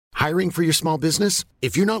Hiring for your small business?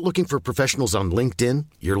 If you're not looking for professionals on LinkedIn,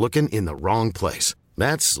 you're looking in the wrong place.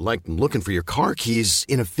 That's like looking for your car keys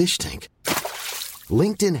in a fish tank.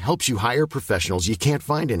 LinkedIn helps you hire professionals you can't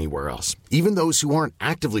find anywhere else, even those who aren't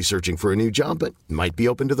actively searching for a new job but might be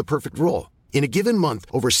open to the perfect role. In a given month,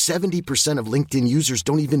 over 70% of LinkedIn users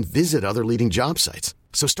don't even visit other leading job sites.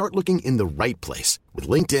 So start looking in the right place. With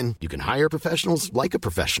LinkedIn, you can hire professionals like a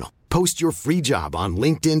professional. Post your free job on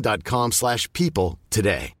linkedin.com/people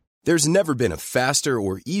today. There's never been a faster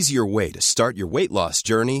or easier way to start your weight loss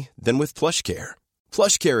journey than with PlushCare.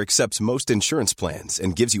 PlushCare accepts most insurance plans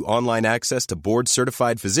and gives you online access to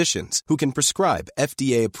board-certified physicians who can prescribe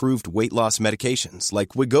FDA-approved weight loss medications like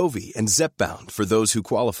Wegovy and Zepbound for those who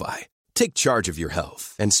qualify. Take charge of your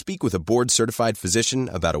health and speak with a board-certified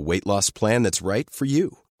physician about a weight loss plan that's right for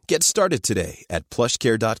you. Get started today at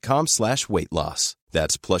plushcare.com/weight loss.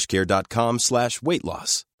 That's plushcare.com/weight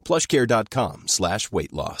loss.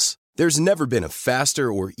 plushcare.com/weight loss. There's never been a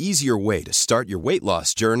faster or easier way to start your weight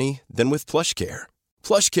loss journey than with PlushCare.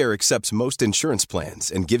 PlushCare accepts most insurance plans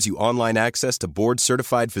and gives you online access to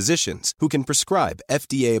board-certified physicians who can prescribe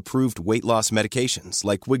FDA-approved weight loss medications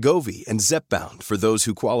like Wegovy and Zepbound for those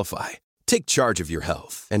who qualify. Take charge of your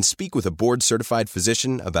health and speak with a board-certified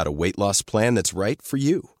physician about a weight loss plan that's right for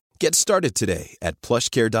you. Get started today at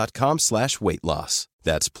plushcare.com/weight loss.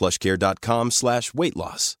 That's plushcare.com/weight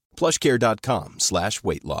loss.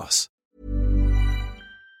 plushcare.com/weight loss.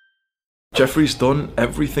 Jeffrey's done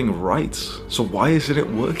everything right, so why isn't it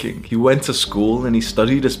working? He went to school and he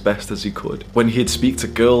studied as best as he could. When he'd speak to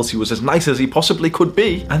girls, he was as nice as he possibly could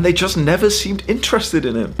be, and they just never seemed interested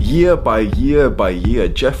in him. Year by year by year,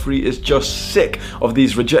 Jeffrey is just sick of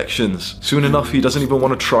these rejections. Soon enough, he doesn't even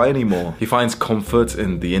want to try anymore. He finds comfort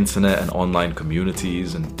in the internet and online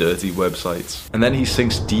communities and dirty websites. And then he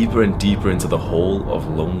sinks deeper and deeper into the hole of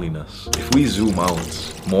loneliness. If we zoom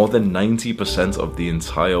out, more than 90% of the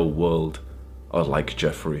entire world are like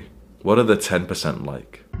Jeffrey. What are the 10%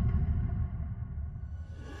 like?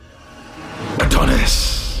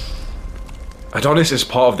 Adonis! Adonis is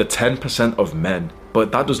part of the 10% of men,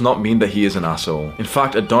 but that does not mean that he is an asshole. In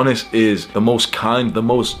fact, Adonis is the most kind, the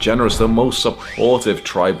most generous, the most supportive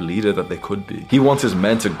tribe leader that they could be. He wants his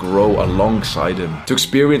men to grow alongside him, to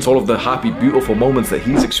experience all of the happy, beautiful moments that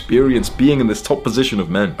he's experienced being in this top position of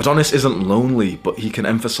men. Adonis isn't lonely, but he can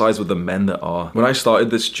emphasize with the men that are. When I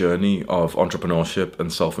started this journey of entrepreneurship and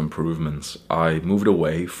self-improvement, I moved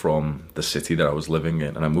away from the city that I was living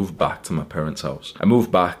in, and I moved back to my parents' house. I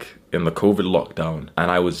moved back in the COVID lockdown, and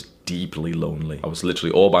I was deeply lonely. I was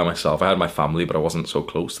literally all by myself. I had my family, but I wasn't so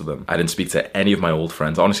close to them. I didn't speak to any of my old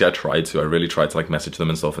friends. Honestly, I tried to. I really tried to message them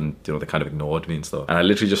and stuff, and they kind of ignored me and stuff. And I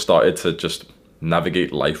literally just started to just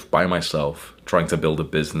navigate life by myself, trying to build a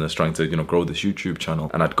business, trying to, grow this YouTube channel.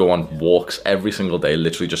 And I'd go on walks every single day,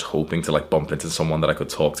 literally just hoping to bump into someone that I could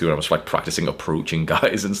talk to. And I was practicing approaching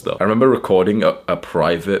guys and stuff. I remember recording a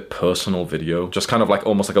private personal video, just kind of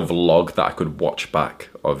almost like a vlog that I could watch back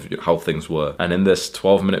of how things were. And in this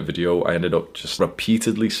 12-minute video, I ended up just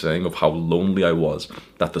repeatedly saying of how lonely I was,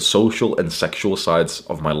 that the social and sexual sides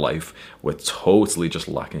of my life were totally just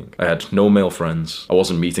lacking. I had no male friends. I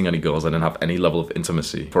wasn't meeting any girls. I didn't have any level of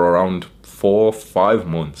intimacy. For around 4-5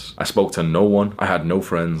 months, I spoke to no one. I had no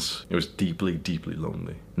friends. It was deeply, deeply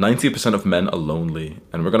lonely. 90% of men are lonely,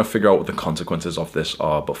 and we're going to figure out what the consequences of this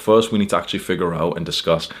are. But first, we need to actually figure out and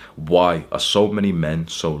discuss why are so many men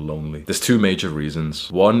so lonely. There's two major reasons.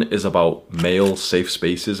 One is about male safe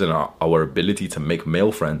spaces and our ability to make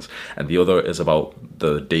male friends, and the other is about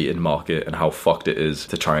the dating market and how fucked it is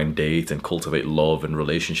to try and date and cultivate love and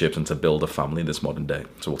relationships and to build a family in this modern day.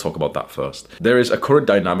 So we'll talk about that first. There is a current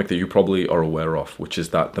dynamic that you probably are aware of, which is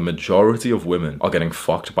that the majority of women are getting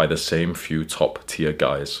fucked by the same few top tier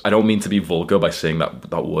guys. I don't mean to be vulgar by saying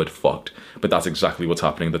that word fucked, but that's exactly what's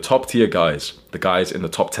happening. The top tier guys, the guys in the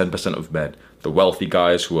top 10% of men, the wealthy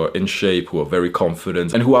guys who are in shape, who are very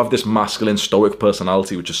confident, and who have this masculine, stoic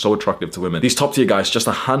personality which is so attractive to women. These top tier guys, just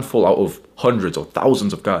a handful out of hundreds or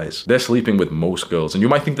thousands of guys, they're sleeping with most girls. And you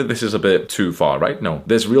might think that this is a bit too far, right? No.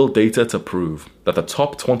 There's real data to prove that the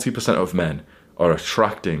top 20% of men are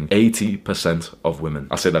attracting 80% of women.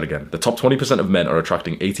 I'll say that again. The top 20% of men are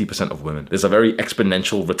attracting 80% of women. There's a very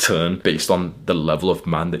exponential return based on the level of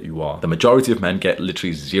man that you are. The majority of men get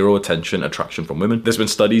literally zero attraction from women. There's been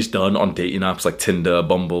studies done on dating apps like Tinder,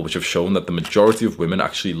 Bumble, which have shown that the majority of women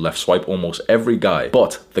actually left swipe almost every guy.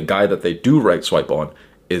 But the guy that they do right swipe on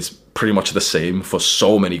is pretty much the same for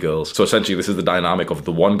so many girls. So essentially, this is the dynamic of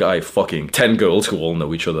the one guy fucking 10 girls who all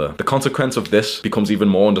know each other. The consequence of this becomes even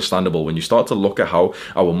more understandable when you start to look at how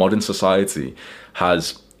our modern society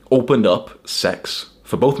has opened up sex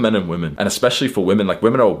for both men and women, and especially for women. Like,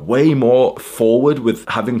 women are way more forward with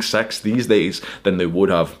having sex these days than they would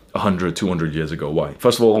have 100, 200 years ago. Why?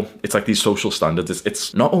 First of all, it's like these social standards.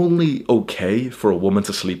 It's not only okay for a woman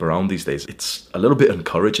to sleep around these days, it's a little bit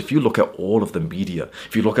encouraged. If you look at all of the media,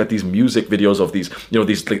 if you look at these music videos of these,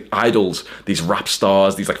 these like idols, these rap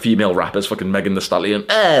stars, these like female rappers, fucking Megan Thee Stallion,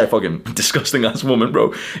 fucking disgusting ass woman,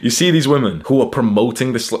 bro. You see these women who are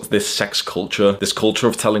promoting this sex culture, this culture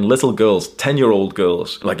of telling little girls, 10-year-old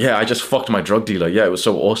girls, like, yeah, I just fucked my drug dealer. Yeah, it was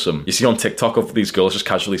so awesome. You see on TikTok of these girls just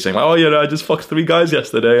casually saying, like, oh yeah, I just fucked 3 guys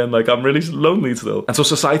yesterday, and like, I'm really lonely still. And so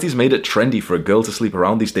society's made it trendy for a girl to sleep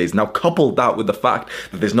around these days. Now, couple that with the fact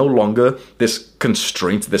that there's no longer this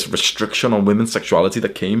constraint, this restriction on women's sexuality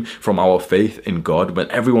that came from our faith in God when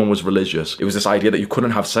everyone was religious. It was this idea that you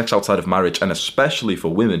couldn't have sex outside of marriage, and especially for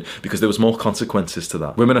women, because there was more consequences to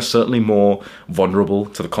that. Women are certainly more vulnerable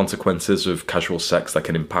to the consequences of casual sex that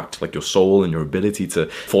can impact like your soul and your ability to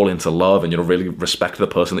fall into love and, really respect the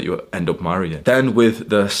person that you end up marrying. Then with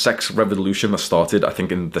the sex revolution that started, I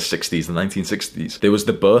think in the 60s, the 1960s, there was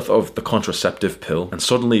the birth of the contraceptive pill, and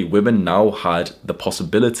suddenly women now had the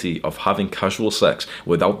possibility of having casual sex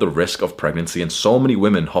without the risk of pregnancy, and so many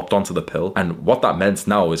women hopped onto the pill. And what that meant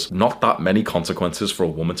now is not that many consequences for a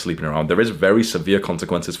woman sleeping around. There is very severe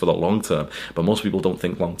consequences for the long term, but most people don't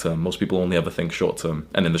think long term. Most people only ever think short term.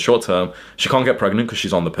 And in the short term, she can't get pregnant because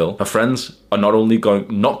she's on the pill. Her friends are not only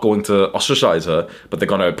not going to ostracize her, but they're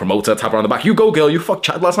going to promote her, tap her on the back. You go, girl, you fucked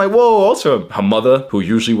Chad last night. Whoa, awesome. Her mother, who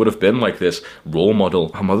usually would have been like this role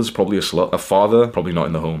model, her mother's probably a slut. Her father, probably not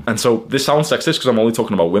in the home. And so this sounds sexist because I'm only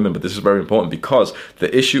talking about women, but this is very important because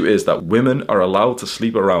the issue is that women are allowed to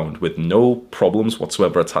sleep around with no problems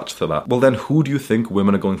whatsoever attached to that. Well, then who do you think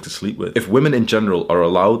women are going to sleep with? If women in general are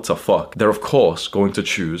allowed to fuck, they're of course going to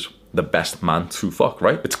choose the best man to fuck,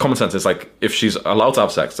 right? It's common sense. It's like, if she's allowed to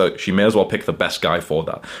have sex, so she may as well pick the best guy for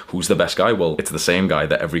that. Who's the best guy? Well, it's the same guy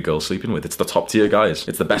that every girl's sleeping with. It's the top tier guys.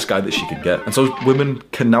 It's the best guy that she could get. And so women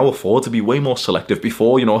can now afford to be way more selective.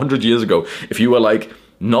 Before, 100 years ago, if you were like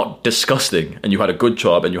not disgusting and you had a good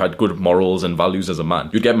job and you had good morals and values as a man,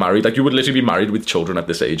 you'd get married. Like, you would literally be married with children at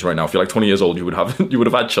this age right now. If you're like 20 years old, you would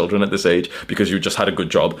have had children at this age because you just had a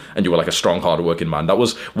good job and you were like a strong, hard-working man. That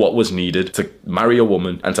was what was needed to marry a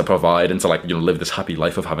woman and to provide and to like, live this happy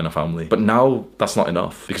life of having a family. But now that's not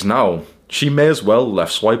enough, because now she may as well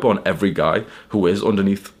left swipe on every guy who is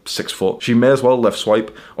underneath 6 foot. She may as well left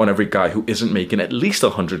swipe on every guy who isn't making at least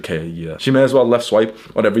 100k a year. She may as well left swipe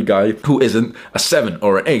on every guy who isn't a 7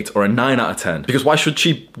 or an 8 or a 9 out of 10. Because why should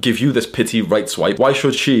she give you this pity right swipe? Why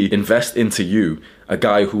should she invest into you, a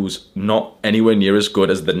guy who's not anywhere near as good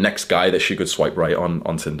as the next guy that she could swipe right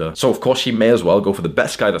on Tinder? So of course she may as well go for the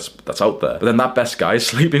best guy that's out there. But then that best guy is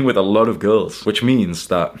sleeping with a lot of girls, which means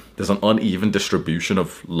that there's an uneven distribution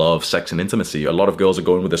of love, sex, and intimacy. A lot of girls are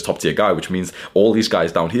going with this top tier guy, which means all these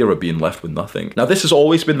guys down here are being left with nothing. Now, this has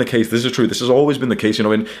always been the case. This is true. This has always been the case.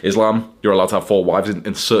 In Islam, you're allowed to have 4 wives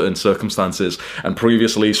in certain circumstances. And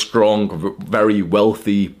previously, strong, very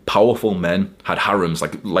wealthy, powerful men had harems,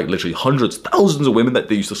 like literally hundreds, thousands of women that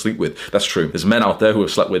they used to sleep with. That's true. There's men out there who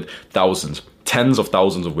have slept with thousands, tens of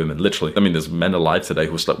thousands of women, literally. I mean, there's men alive today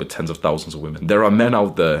who have slept with tens of thousands of women. There are men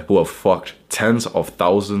out there who have fucked tens of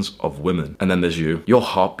thousands of women. And then there's you. Your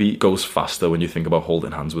heartbeat goes faster when you think about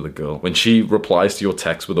holding hands with a girl. When she replies to your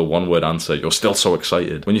text with a one-word answer, you're still so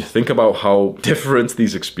excited. When you think about how different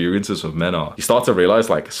these experiences of men are, you start to realize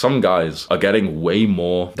like some guys are getting way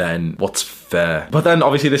more than what's fair. But then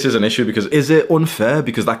obviously this is an issue, because is it unfair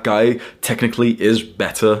because that guy technically is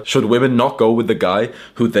better? Should women not go with the guy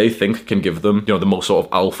who they think can give them, the most sort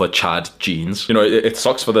of alpha Chad genes? It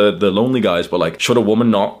sucks for the lonely guys, but like, should a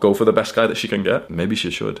woman not go for the best guy that she can get? Maybe she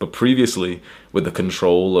should. But previously, with the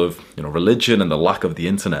control of religion and the lack of the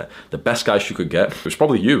internet, the best guy she could get was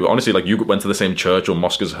probably you. Honestly, like, you went to the same church or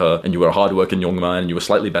mosque as her and you were a hard-working young man and you were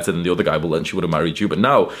slightly better than the other guy, well then she would have married you. But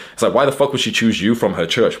now it's like, why the fuck would she choose you from her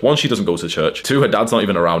church? 1, she doesn't go to church. 2, her dad's not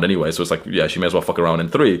even around anyway, so it's like, yeah, she may as well fuck around.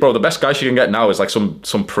 And 3, bro, the best guy she can get now is like some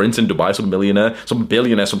prince in Dubai, some millionaire, some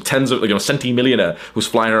billionaire, some tens of centimillionaire who's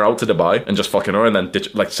flying her out to Dubai and just fucking her and then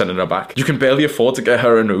sending her back. You can barely afford to get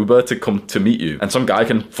her an Uber to come to meet you, and some guy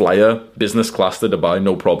can fly her business class to Dubai,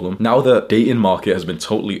 no problem. Now the dating market has been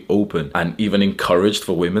totally open and even encouraged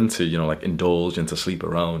for women to indulge and to sleep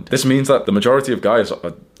around. This means that the majority of guys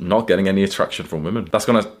are not getting any attraction from women. That's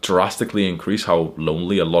going to drastically increase how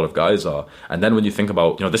lonely a lot of guys are. And then when you think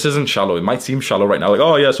about, this isn't shallow. It might seem shallow right now, like,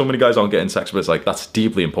 oh yeah, so many guys aren't getting sex, but it's like, that's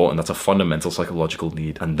deeply important. That's a fundamental psychological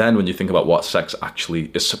need. And then when you think about what sex actually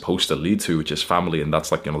is supposed to lead to, which is family, and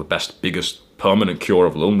that's like, the best, biggest permanent cure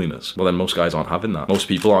of loneliness, well then most guys aren't having that. Most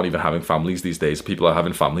people aren't even having families these days. People are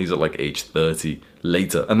having families at like age 30,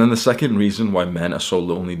 later. And then the second reason why men are so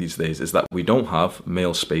lonely these days is that we don't have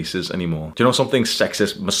male spaces anymore. Do you know something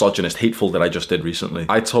sexist, misogynist, hateful that I just did recently?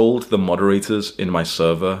 I told the moderators in my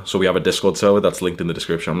server, so we have a Discord server that's linked in the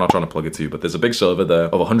description. I'm not trying to plug it to you, but there's a big server there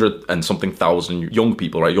of 100 and something thousand young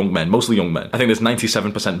people, right? Young men, mostly young men. I think there's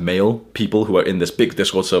 97% male people who are in this big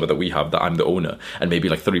Discord server that we have, that I'm the owner, and maybe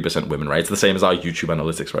like 3% women, right? It's the same as our YouTube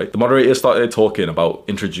analytics, right? The moderators started talking about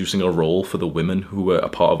introducing a role for the women who were a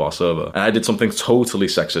part of our server. And I did something totally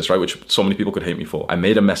sexist, right? Which so many people could hate me for. I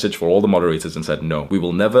made a message for all the moderators and said, no, we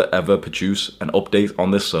will never ever produce an update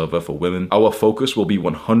on this server for women. Our focus will be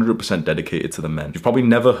 100% dedicated to the men. You've probably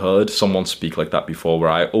never heard someone speak like that before, where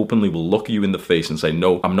I openly will look you in the face and say,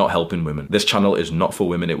 no, I'm not helping women. This channel is not for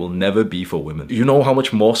women. It will never be for women. You know how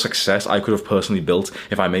much more success I could have personally built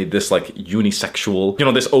if I made this like unisexual, you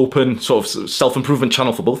know, this open sort of self-improvement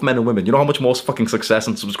channel for both men and women. You know how much more fucking success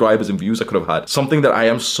and subscribers and views I could have had. Something that I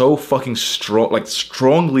am so fucking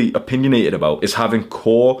strongly opinionated about is having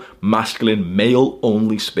core masculine male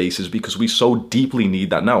only spaces, because we so deeply need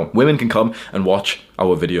that now. Women can come and watch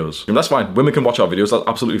our videos, and that's fine. Women can watch our videos, that's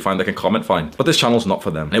absolutely fine. They can comment, fine. But this channel's not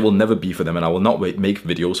for them, and it will never be for them, and I will not make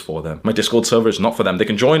videos for them. My Discord server is not for them. They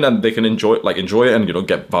can join and they can enjoy it and, you know,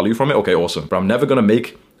 get value from it. Okay, awesome. But I'm never gonna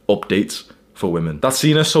make updates for women. That's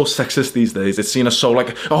seen as so sexist these days. It's seen as so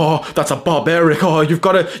like, oh, that's a barbaric. Oh, you've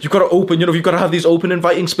got to open, you know, you've got to have these open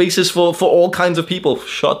inviting spaces for all kinds of people.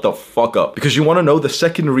 Shut the fuck up. Because you want to know the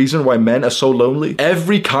second reason why men are so lonely?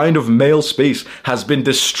 Every kind of male space has been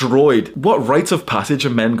destroyed. What rites of passage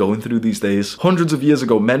are men going through these days? Hundreds of years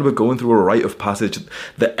ago, men were going through a rite of passage.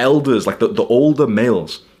 The elders, like the older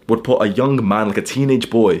males, would put a young man, like a teenage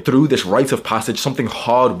boy, through this rite of passage, something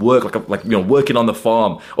hard work, like you know, working on the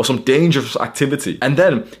farm or some dangerous activity. And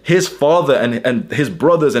then his father and his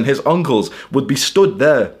brothers and his uncles would be stood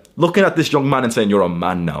there looking at this young man and saying, you're a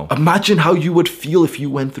man now. Imagine how you would feel if you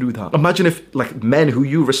went through that. Imagine if like men who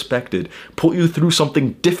you respected put you through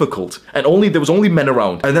something difficult and there was only men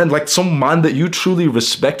around, and then like some man that you truly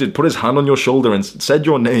respected put his hand on your shoulder and said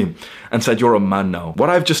your name and said, you're a man now. What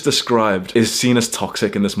I've just described is seen as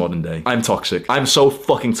toxic in this modern day. I'm toxic. I'm so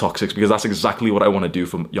fucking toxic, because that's exactly what I want to do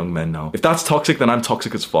for young men now. If that's toxic, then I'm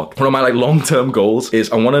toxic as fuck. One of my like long-term goals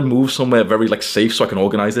is I want to move somewhere very like safe so I can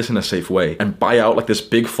organize this in a safe way and buy out like this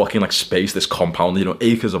big fucking like space, this compound, you know,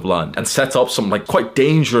 acres of land, and set up some like quite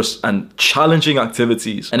dangerous and challenging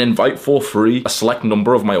activities and invite for free a select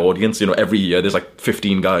number of my audience, you know, every year there's like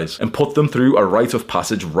 15 guys, and put them through a rite of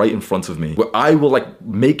passage right in front of me, where I will like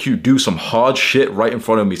make you do some hard shit right in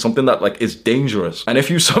front of me, something that like is dangerous. And if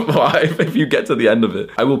you survive, if you get to the end of it,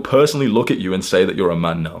 I will personally look at you and say that you're a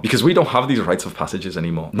man now, because we don't have these rites of passages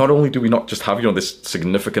anymore. Not only do we not just have, you know, this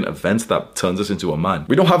significant event that turns us into a man,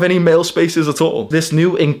 we don't have any male spaces at all. This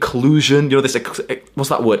new inclusion, you know, this what's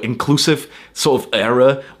that word, inclusive sort of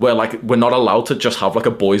era where like we're not allowed to just have like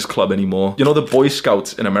a boys club anymore. You know, the Boy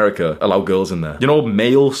Scouts in America allow girls in there. You know,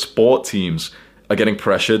 male sport teams are getting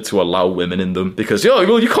pressured to allow women in them because,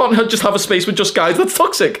 well, you can't just have a space with just guys. That's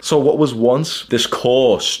toxic. So what was once this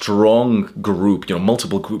core, strong group, you know,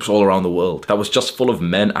 multiple groups all around the world that was just full of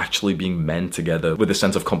men actually being men together with a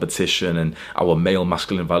sense of competition and our male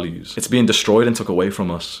masculine values, it's being destroyed and took away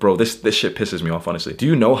from us. Bro, this shit pisses me off, honestly. Do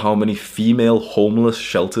you know how many female homeless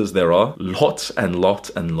shelters there are? Lots and lots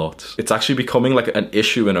and lots. It's actually becoming like an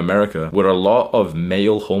issue in America where a lot of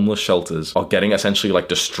male homeless shelters are getting essentially like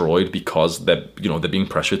destroyed because they're being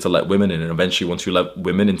pressured to let women in, and eventually once you let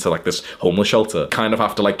women into like this homeless shelter, kind of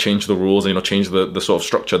have to like change the rules and, you know, change the sort of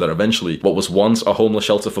structure that eventually what was once a homeless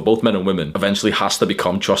shelter for both men and women eventually has to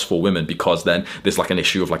become just for women, because then there's like an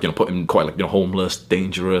issue of like, you know, putting quite like, you know, homeless,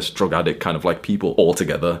 dangerous, drug addict kind of like people all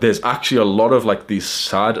together. There's actually a lot of like these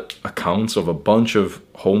sad accounts of a bunch of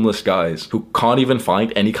homeless guys who can't even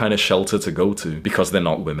find any kind of shelter to go to because they're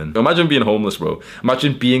not women. Imagine being homeless, bro.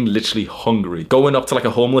 Imagine being literally hungry, going up to like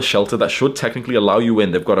a homeless shelter that should technically allow you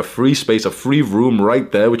in. They've got a free space, a free room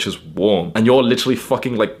right there, which is warm, and you're literally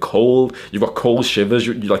fucking like cold. You've got cold shivers.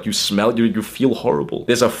 You smell. You feel horrible.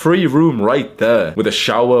 There's a free room right there with a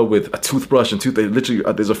shower, with a toothbrush and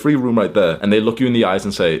there's a free room right there, and they look you in the eyes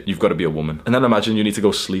and say, you've got to be a woman. And then imagine you need to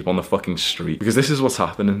go sleep on the fucking street, because this is what's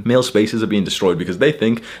happening. Male spaces are being destroyed because they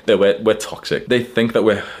think that we're toxic. They think that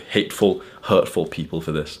we're hateful, hurtful people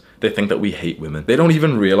for this. They think that we hate women. They don't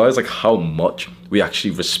even realize like how much we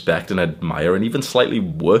actually respect and admire and even slightly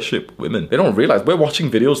worship women. They don't realize we're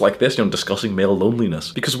watching videos like this, you know, discussing male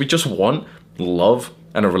loneliness because we just want love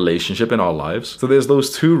and a relationship in our lives. So there's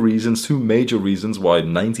those two major reasons why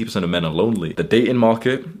 90% of men are lonely. The dating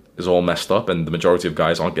market is all messed up, and the majority of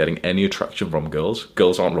guys aren't getting any attraction from girls.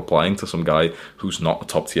 Girls aren't replying to some guy who's not a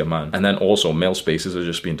top tier man. And then also male spaces are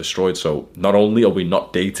just being destroyed. So not only are we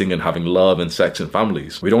not dating and having love and sex and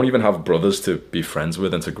families, we don't even have brothers to be friends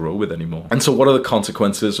with and to grow with anymore. And so what are the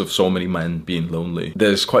consequences of so many men being lonely?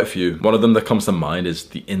 There's quite a few. One of them that comes to mind is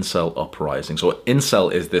the incel uprising. So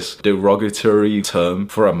incel is this derogatory term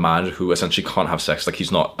for a man who essentially can't have sex. Like,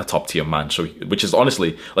 he's not a top tier man. So, which is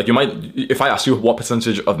honestly, like, you might, if I ask you what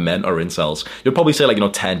percentage of men are incels, you'd probably say, like,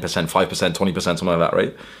 10%, 5%, 20%, something like that,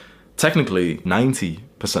 right? Technically, 90%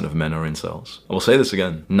 of men are incels. I will say this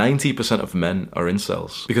again. 90% of men are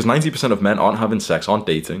incels. Because 90% of men aren't having sex, aren't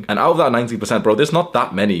dating. And out of that 90%, bro, there's not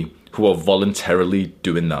that many who are voluntarily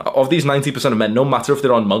doing that. Of these 90% of men, no matter if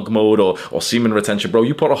they're on monk mode or semen retention, bro,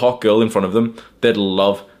 you put a hot girl in front of them, they'd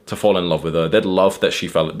love to fall in love with her. They'd love that she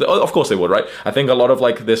fell. Of course they would, right? I think a lot of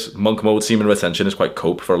like this monk mode semen retention is quite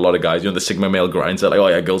cope for a lot of guys. The Sigma male grinds that like, oh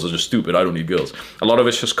yeah, girls are just stupid, I don't need girls. A lot of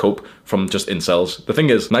it's just cope from just incels. The thing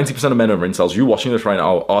is, 90% of men are incels. You watching this right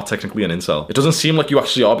now are technically an incel. It doesn't seem like you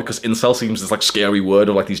actually are, because incel seems this like scary word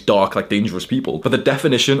of like these dark, like dangerous people. But the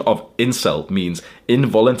definition of incel means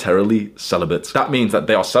involuntarily celibate. That means that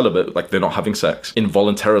they are celibate, like they're not having sex,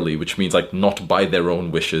 involuntarily, which means like not by their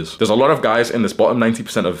own wishes. There's a lot of guys in this bottom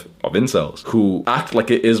 90% of incels who act like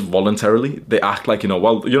it is voluntarily. They act like, I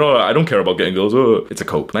don't care about getting girls. It's a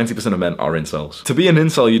cope. 90% of men are incels. To be an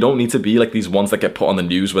incel, you don't need to be like these ones that get put on the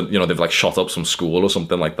news when, they've like shot up some school or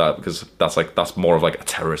something like that, because that's more of like a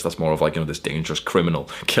terrorist. That's more of like, this dangerous criminal,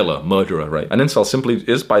 killer, murderer, right? An incel simply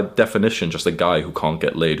is by definition just a guy who can't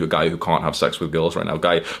get laid, a guy who can't have sex with girls right now, a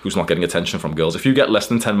guy who's not getting attention from girls. If you get less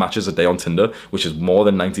than 10 matches a day on Tinder, which is more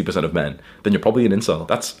than 90% of men, then you're probably an incel.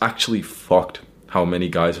 That's actually fucked, how many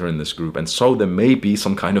guys are in this group. And so there may be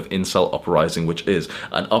some kind of incel uprising, which is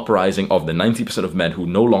an uprising of the 90% of men who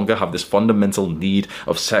no longer have this fundamental need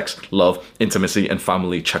of sex, love, intimacy, and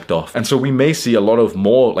family checked off. And so we may see a lot of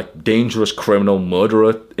more like dangerous criminal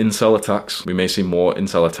murderer incel attacks. We may see more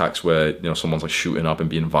incel attacks where, someone's like shooting up and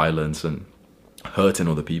being violent and hurting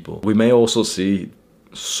other people. We may also see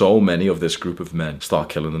so many of this group of men start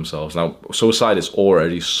killing themselves. Now, suicide is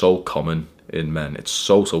already so common in men. It's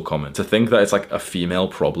so common. To think that it's like a female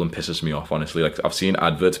problem pisses me off, honestly. Like, I've seen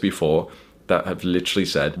adverts before that have literally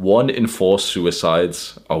said 1 in 4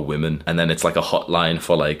 suicides are women, and then it's like a hotline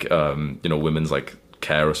for like women's like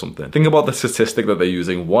care or something. Think about the statistic that they're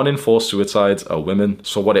using. 1 in 4 suicides are women.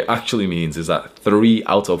 So what it actually means is that 3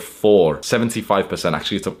 out of 4, 75%,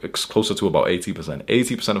 actually it's closer to about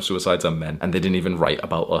 80% of suicides are men, and they didn't even write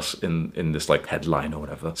about us in this like headline or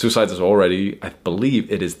whatever. Suicides is already, I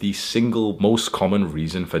believe it is the single most common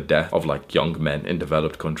reason for death of like young men in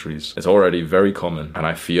developed countries. It's already very common, and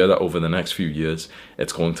I fear that over the next few years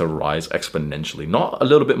it's going to rise exponentially. Not a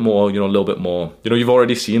little bit more, a little bit more. You've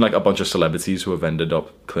already seen like a bunch of celebrities who have ended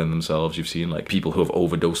up killing themselves. You've seen like people who have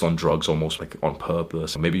overdosed on drugs almost like on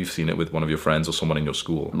purpose. Maybe you've seen it with one of your friends or someone in your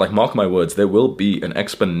school. Like, mark my words, there will be an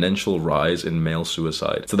exponential rise in male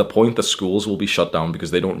suicide, to the point that schools will be shut down because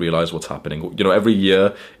they don't realize what's happening. Every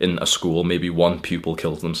year in a school, maybe 1 pupil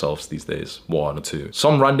kills themselves these days, 1 or 2.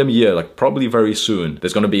 Some random year, like probably very soon,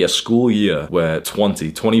 there's going to be a school year where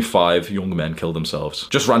 25 young men kill themselves.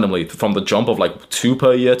 Just randomly, from the jump of like 2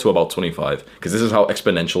 per year to about 25, because this is how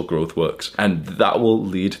exponential growth works. And that will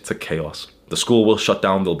lead to chaos. The school will shut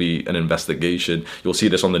down. There'll be an investigation. You'll see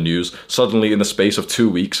this on the news. Suddenly, in the space of 2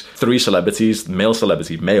 weeks, 3 celebrities, male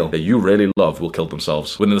that you really love, will kill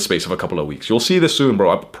themselves within the space of a couple of weeks. You'll see this soon,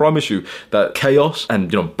 bro. I promise you that chaos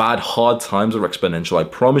and, bad, hard times are exponential. I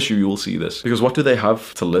promise you will see this. Because what do they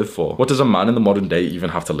have to live for? What does a man in the modern day even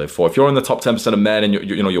have to live for? If you're in the top 10% of men and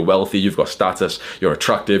you're wealthy, you've got status, you're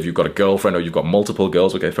attractive, you've got a girlfriend, or you've got multiple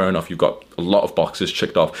girls, okay, fair enough. You've got a lot of boxes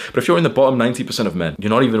checked off. But if you're in the bottom 90% of men, you're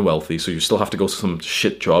not even wealthy, so you still have to go to some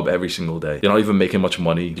shit job every single day. You're not even making much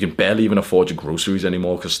money. You can barely even afford your groceries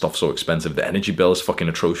anymore because stuff's so expensive. The energy bill is fucking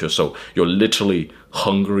atrocious. So you're literally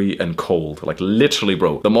hungry and cold. Like, literally,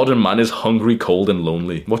 bro. The modern man is hungry, cold, and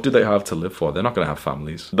lonely. What do they have to live for? They're not going to have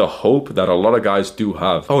families. The hope that a lot of guys do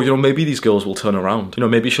have, maybe these girls will turn around.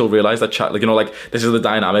 Maybe she'll realize that this is the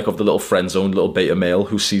dynamic of the little friend zone, little beta male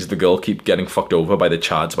who sees the girl keep getting fucked over by the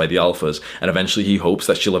chads, by the alphas, and eventually he hopes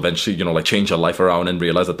that she'll eventually, change her life around and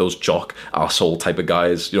realize that those jock arsehole type of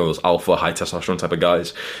guys, you know, those alpha, high testosterone type of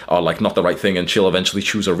guys are like not the right thing, and she'll eventually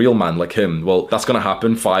choose a real man like him. Well, that's going to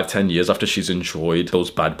happen 5-10 years after she's enjoyed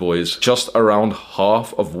those bad boys. Just around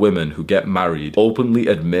half of women who get married openly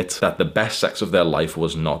admit that the best sex of their life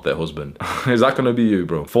was not their husband. Is that going to be you,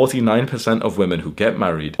 bro? 49% of women who get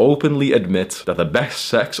married openly admit that the best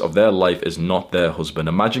sex of their life is not their husband.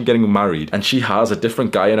 Imagine getting married and she has a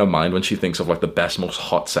different guy in her mind when she thinks of like the best, most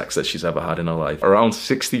hot sex that she's ever had in her life. Around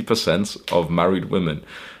 60% of married women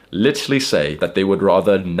literally say that they would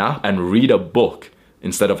rather nap and read a book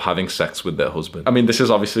instead of having sex with their husband. I mean, this is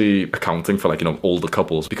obviously accounting for, like, you know, older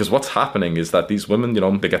couples, because what's happening is that these women, you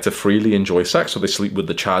know, they get to freely enjoy sex, so they sleep with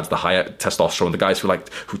the chads, the higher testosterone, the guys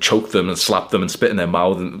who choke them and slap them and spit in their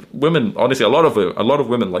mouth. And women, honestly, a lot of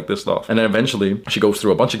women like this stuff. And then eventually she goes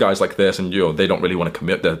through a bunch of guys like this, and, you know, they don't really want to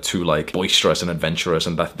commit. They're too like boisterous and adventurous,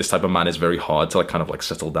 and that this type of man is very hard to like kind of like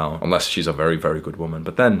settle down unless she's a very, very good woman.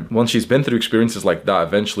 But then once she's been through experiences like that,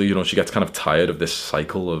 eventually, you know, she gets kind of tired of this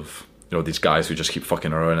cycle of, you know, these guys who just keep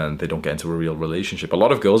fucking her and they don't get into a real relationship. A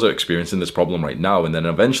lot of girls are experiencing this problem right now, and then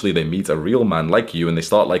eventually they meet a real man like you and they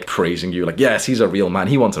start like praising you, like, yes, he's a real man,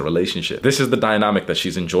 he wants a relationship. This is the dynamic that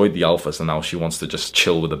she's enjoyed the alphas, and now she wants to just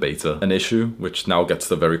chill with the beta. An issue which now gets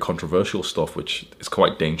to very controversial stuff, which is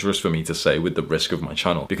quite dangerous for me to say with the risk of my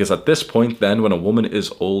channel, because at this point then, when a woman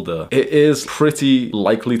is older, it is pretty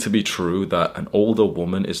likely to be true that an older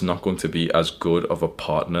woman is not going to be as good of a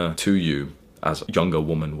partner to you as a younger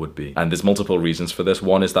woman would be. And there's multiple reasons for this.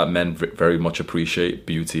 One is that men very much appreciate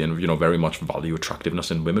beauty and, you know, very much value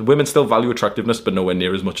attractiveness in women. Women still value attractiveness, but nowhere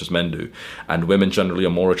near as much as men do. And women generally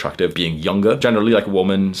are more attractive being younger. Generally, like, a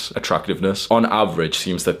woman's attractiveness on average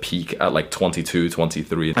seems to peak at like 22,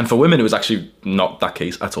 23. And for women, it was actually not that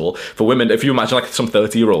case at all. For women, if you imagine like some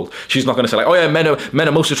 30-year-old, she's not going to say like, oh yeah, men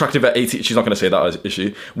are most attractive at 80. She's not going to say that, is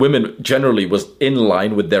she? Women generally was in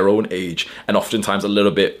line with their own age, and oftentimes a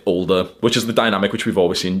little bit older, which is the dynamic which we've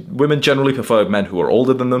always seen. Women generally prefer men who are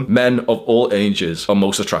older than them. Men of all ages are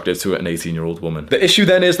most attractive to an 18-year-old woman. The issue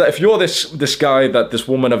then is that if you're this guy that this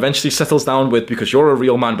woman eventually settles down with because you're a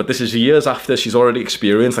real man, but this is years after she's already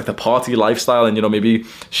experienced like the party lifestyle, and, you know, maybe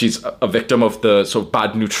she's a victim of the sort of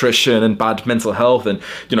bad nutrition and bad mental health, and,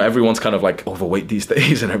 you know, everyone's kind of like overweight these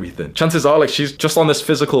days and everything. Chances are, like, she's just on this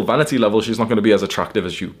physical vanity level, she's not going to be as attractive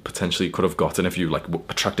as you potentially could have gotten if you like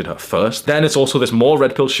attracted her first. Then it's also this more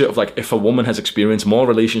red pill shit of like, if a woman has experienced more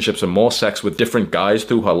relationships and more sex with different guys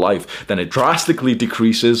through her life, then it drastically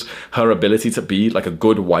decreases her ability to be like a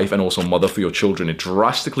good wife and also mother for your children. It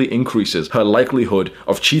drastically increases her likelihood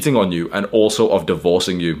of cheating on you and also of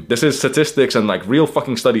divorcing you. This is statistics and like real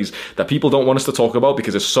fucking studies that people don't want us to talk about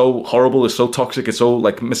because it's so horrible, it's so toxic, it's so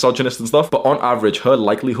like misogynist and stuff. But on average, her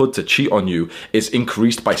likelihood to cheat on you is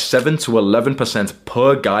increased by 7 to 11%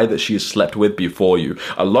 per guy that she has slept with before you.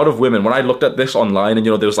 A lot of women, when I looked at this online, and,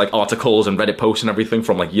 you know, there was like articles and Reddit posts and everything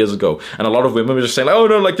from like years ago, and a lot of women were just saying like, oh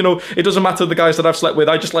no, like, you know, it doesn't matter the guys that I've slept with,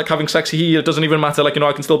 I just like having sex, it doesn't even matter, like, you know,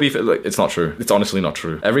 I can still be fit. Like, it's not true. It's honestly not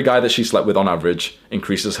true. Every guy that she slept with on average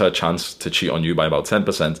increases her chance to cheat on you by about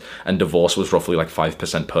 10%, and divorce was roughly like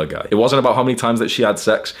 5% per guy. It wasn't about how many times that she had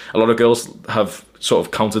sex. A lot of girls have sort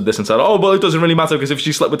of countered this and said, oh, well, it doesn't really matter because if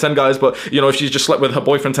she slept with 10 guys, but, you know, if she just slept with her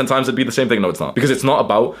boyfriend 10 times, it'd be the same thing. No, it's not. Because it's not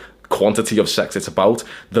about quantity of sex, it's about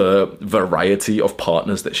the variety of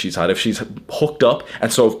partners that she's had. If she's hooked up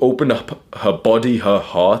and sort of opened up her body, her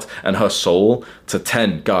heart, and her soul to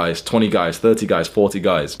 10 guys, 20 guys, 30 guys, 40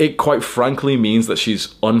 guys, it quite frankly means that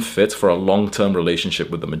she's unfit for a long-term relationship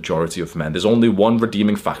with the majority of men. There's only one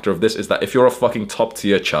redeeming factor of this, is that if you're a fucking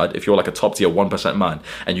top-tier chad, if you're like a top-tier 1% man,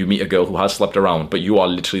 and you meet a girl who has slept around, but you are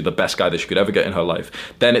literally the best guy that she could ever get in her life,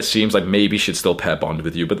 then it seems like maybe she'd still pair bond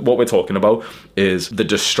with you. But what we're talking about is the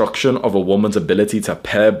destruction of a woman's ability to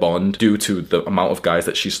pair bond due to the amount of guys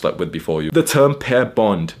that she slept with before you. The term pair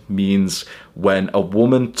bond means when a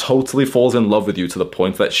woman totally falls in love with you to the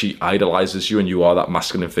point that she idolizes you and you are that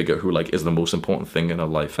masculine figure who like is the most important thing in her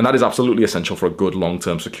life. And that is absolutely essential for a good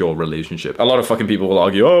long-term secure relationship. A lot of fucking people will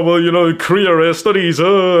argue, oh well, you know, career studies.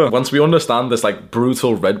 Once we understand this like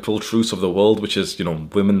brutal red pill truths of the world, which is, you know,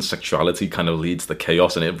 women's sexuality kind of leads to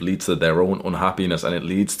chaos, and it leads to their own unhappiness, and it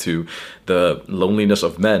leads to the loneliness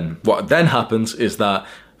of men. What then happens is that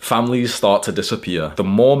families start to disappear. The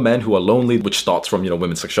more men who are lonely, which starts from, you know,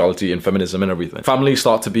 women's sexuality and feminism and everything, families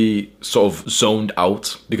start to be sort of zoned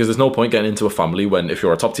out, because there's no point getting into a family when if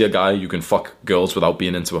you're a top tier guy, you can fuck girls without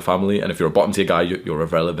being into a family, and if you're a bottom tier guy, you're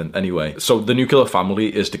irrelevant anyway. So the nuclear family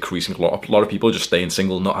is decreasing. A lot of people are just staying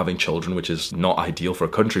single, not having children, which is not ideal for a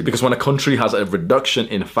country, because when a country has a reduction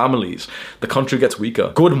in families, the country gets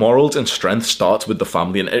weaker. Good morals and strength starts with the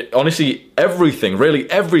family, and honestly,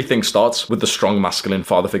 everything starts with the strong masculine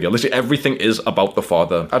father figure. Literally everything is about the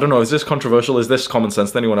father. I don't know, is this controversial? Is this common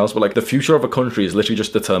sense to anyone else? But like the future of a country is literally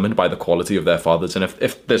just determined by the quality of their fathers. And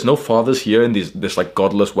if there's no fathers here in this like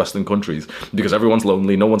godless Western countries, because everyone's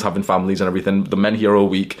lonely, no one's having families and everything, the men here are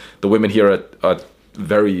weak, the women here are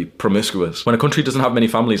very promiscuous. When a country doesn't have many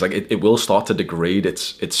families, like it will start to degrade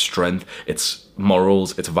its strength, its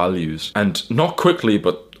morals, its values. And not quickly,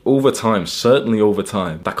 but over time, certainly over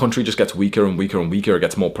time, that country just gets weaker and weaker and weaker. It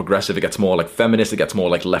gets more progressive, it gets more like feminist, it gets more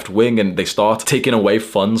like left wing, and they start taking away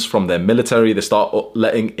funds from their military. They start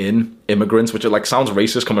letting in immigrants, which like sounds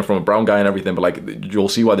racist coming from a brown guy and everything, but like you'll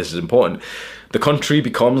see why this is important. The country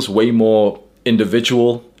becomes way more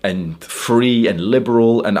individual and free and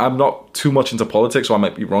liberal, and I'm not too much into politics, so I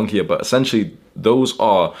might be wrong here, but essentially those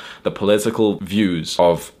are the political views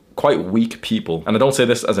of quite weak people. And I don't say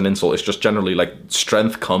this as an insult, it's just generally like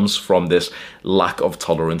strength comes from this lack of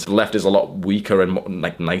tolerance. The left is a lot weaker and more,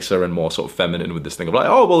 like nicer and more sort of feminine with this thing of like,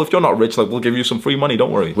 oh well, if you're not rich, like we'll give you some free money,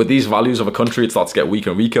 don't worry. With these values of a country, it starts to get weaker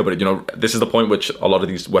and weaker, but you know, this is the point which a lot of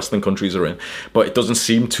these Western countries are in. But it doesn't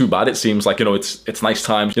seem too bad. It seems like, you know, it's nice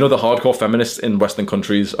times. You know, the hardcore feminists in Western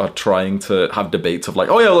countries are trying to have debates of like,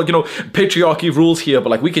 oh yeah, like, you know, patriarchy rules here, but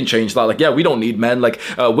like we can change that. Like, yeah, we don't need men. Like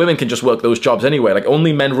women can just work those jobs anyway. Like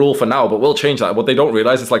only men rule for now, but we'll change that. What they don't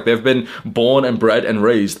realize is like they've been born and bred and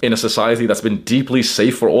raised in a society that's been deeply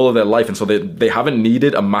safe for all of their life, and so they haven't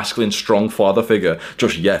needed a masculine, strong father figure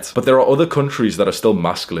just yet. But there are other countries that are still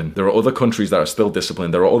masculine. There are other countries that are still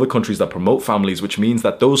disciplined. There are other countries that promote families, which means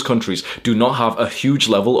that those countries do not have a huge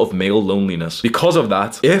level of male loneliness. Because of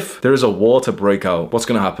that, if there is a war to break out, what's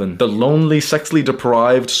going to happen? The lonely, sexually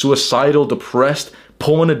deprived, suicidal, depressed,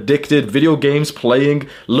 porn addicted, video games playing,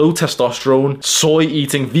 low testosterone, soy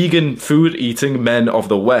eating, vegan food eating men of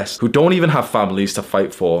the West who don't even have families to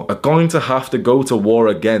fight for are going to have to go to war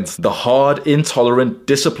against the hard, intolerant,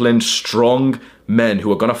 disciplined, strong men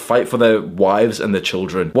who are going to fight for their wives and their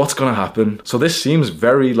children. What's going to happen? So this seems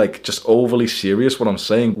very like just overly serious what I'm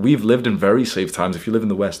saying. We've lived in very safe times. If you live in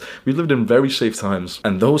the West, we've lived in very safe times,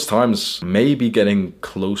 and those times may be getting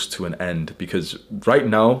close to an end, because right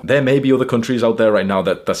now there may be other countries out there right now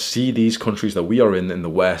that see these countries that we are in the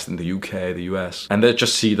West, in the UK, the US, and they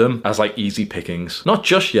just see them as like easy pickings. Not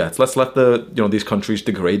just yet. Let's let these countries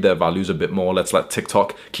degrade their values a bit more. Let's let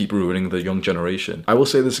TikTok keep ruining the young generation. I will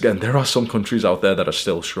say this again, there are some countries out there that are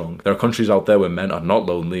still strong. There are countries out there where men are not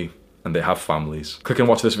lonely and they have families. Click and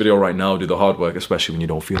watch this video right now. Do the hard work, especially when you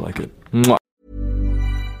don't feel like it. Mwah.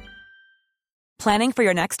 Planning for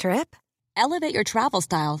your next trip? Elevate your travel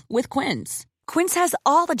style with Quince. Quince has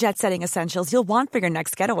all the jet-setting essentials you'll want for your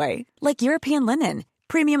next getaway, like European linen,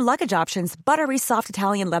 premium luggage options, buttery soft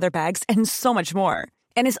Italian leather bags, and so much more.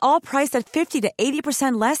 And is all priced at 50 to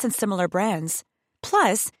 80% less than similar brands.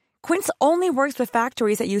 Plus, Quince only works with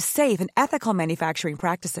factories that use safe and ethical manufacturing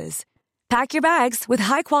practices. Pack your bags with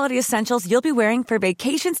high-quality essentials you'll be wearing for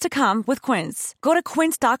vacations to come with Quince. Go to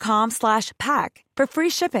quince.com/pack for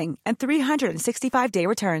free shipping and 365-day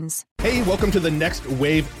returns. Hey, welcome to the Next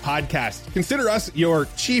Wave podcast. Consider us your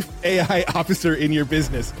chief AI officer in your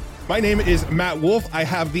business. My name is Matt Wolf. I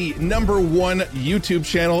have the #1 YouTube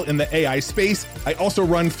channel in the AI space. I also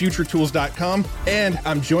run futuretools.com, and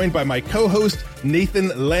I'm joined by my co-host,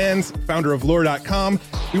 Nathan Lands, founder of lore.com.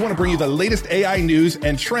 We want to bring you the latest AI news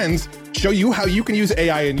and trends, show you how you can use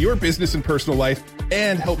AI in your business and personal life,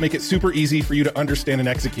 and help make it super easy for you to understand and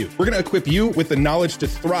execute. We're going to equip you with the knowledge to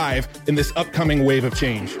thrive in this upcoming wave of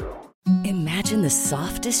change. Imagine the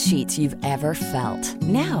softest sheets you've ever felt.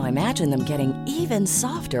 Now imagine them getting even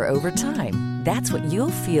softer over time. That's what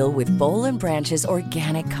you'll feel with Boll & Branch's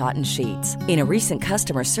organic cotton sheets. In a recent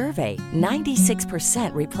customer survey,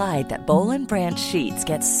 96% replied that Boll & Branch sheets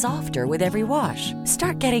get softer with every wash.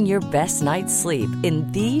 Start getting your best night's sleep in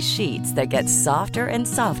these sheets that get softer and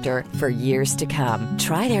softer for years to come.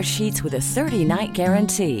 Try their sheets with a 30-night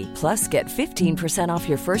guarantee. Plus, get 15% off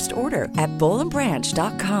your first order at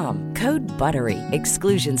bollandbranch.com. Code BUTTERY.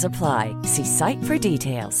 Exclusions apply. See site for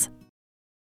details.